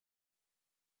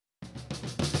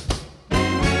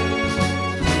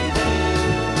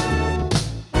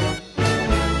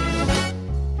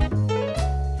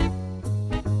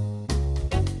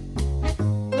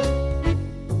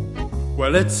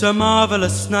Well, it's a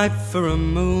marvelous night for a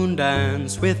moon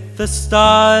dance, with the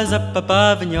stars up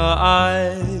above in your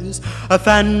eyes. A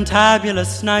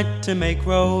fantabulous night to make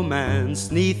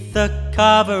romance, 'neath the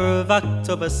cover of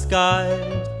October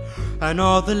skies. And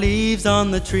all the leaves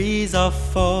on the trees are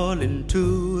falling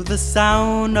to the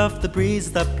sound of the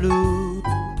breeze that blew.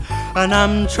 And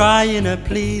I'm trying to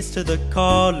please to the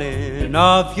calling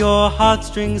of your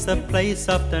heartstrings that play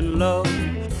soft and low.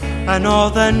 And all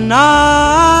the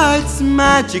night's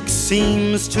magic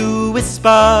seems to whisper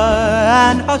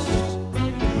and hush,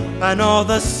 and all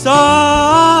the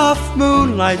soft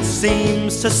moonlight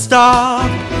seems to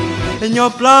stop in your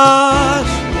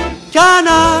blush. Can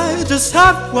I just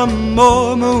have one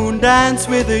more moon dance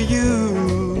with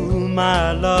you,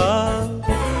 my love?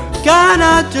 Can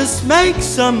I just make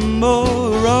some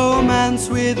more romance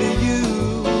with you,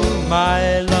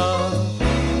 my love?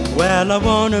 Well, I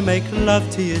wanna make love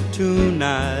to you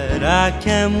tonight. I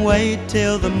can't wait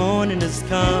till the morning has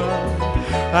come.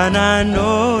 And I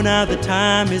know now the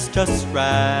time is just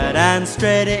right, and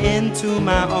straight into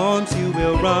my arms you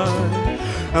will run.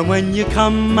 And when you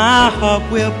come, my heart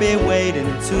will be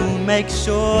waiting to make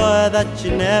sure that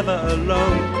you're never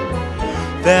alone.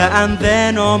 There and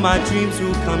then all my dreams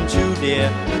will come true,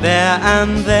 dear. There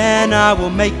and then I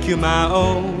will make you my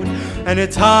own.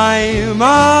 Anytime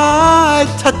I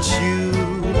touch you,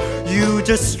 you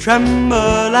just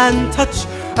tremble and touch.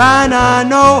 And I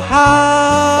know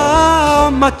how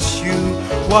much you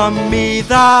want me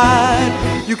that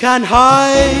you can't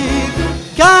hide.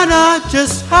 Can I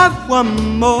just have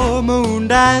one more moon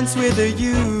dance with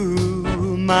you,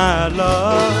 my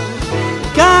love?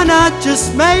 Can I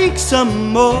just make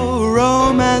some more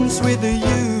romance with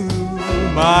you,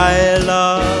 my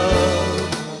love?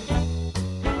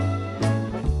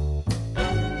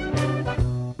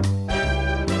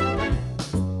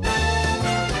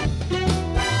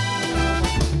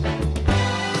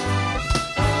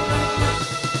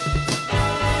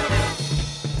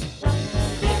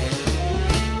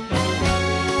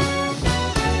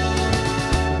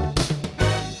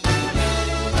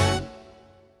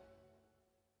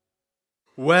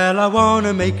 Well, I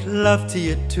wanna make love to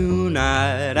you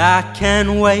tonight. I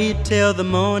can't wait till the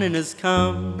morning has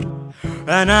come.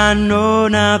 And I know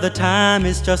now the time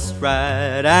is just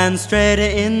right, and straight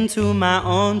into my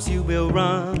arms you will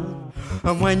run.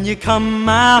 And when you come,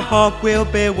 my heart will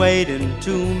be waiting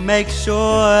to make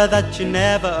sure that you're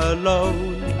never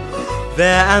alone.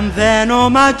 There and then all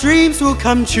my dreams will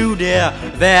come true, dear.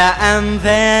 There and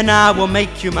then I will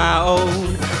make you my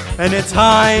own.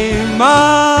 Anytime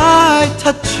I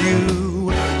touch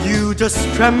you, you just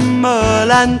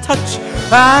tremble and touch.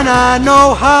 And I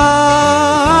know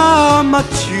how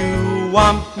much you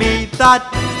want me that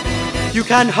you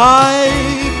can't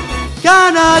hide.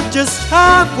 Can I just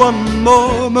have one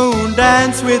more moon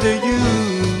dance with you,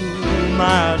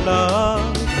 my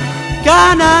love?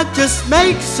 Can I just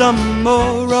make some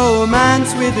more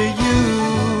romance with you,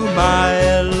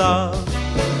 my love?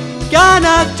 Can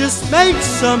I just make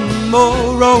some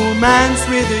more romance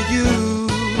with you,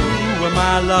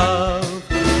 my love?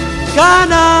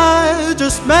 Can I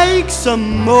just make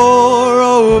some more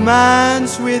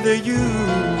romance with you,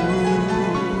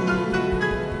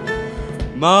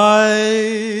 my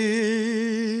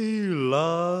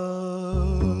love?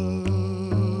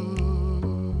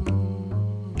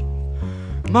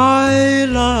 My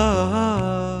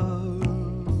love,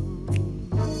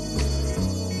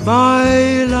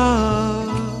 my love,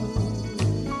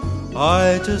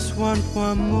 I just want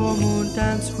one more moon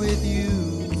dance with you.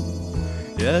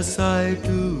 Yes, I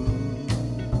do.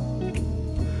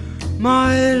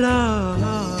 My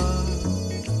love,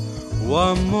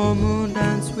 one more moon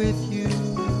dance with you.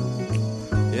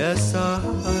 Yes, I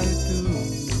do.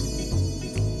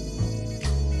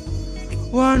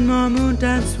 One more moon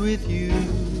dance with you,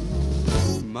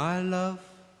 my love.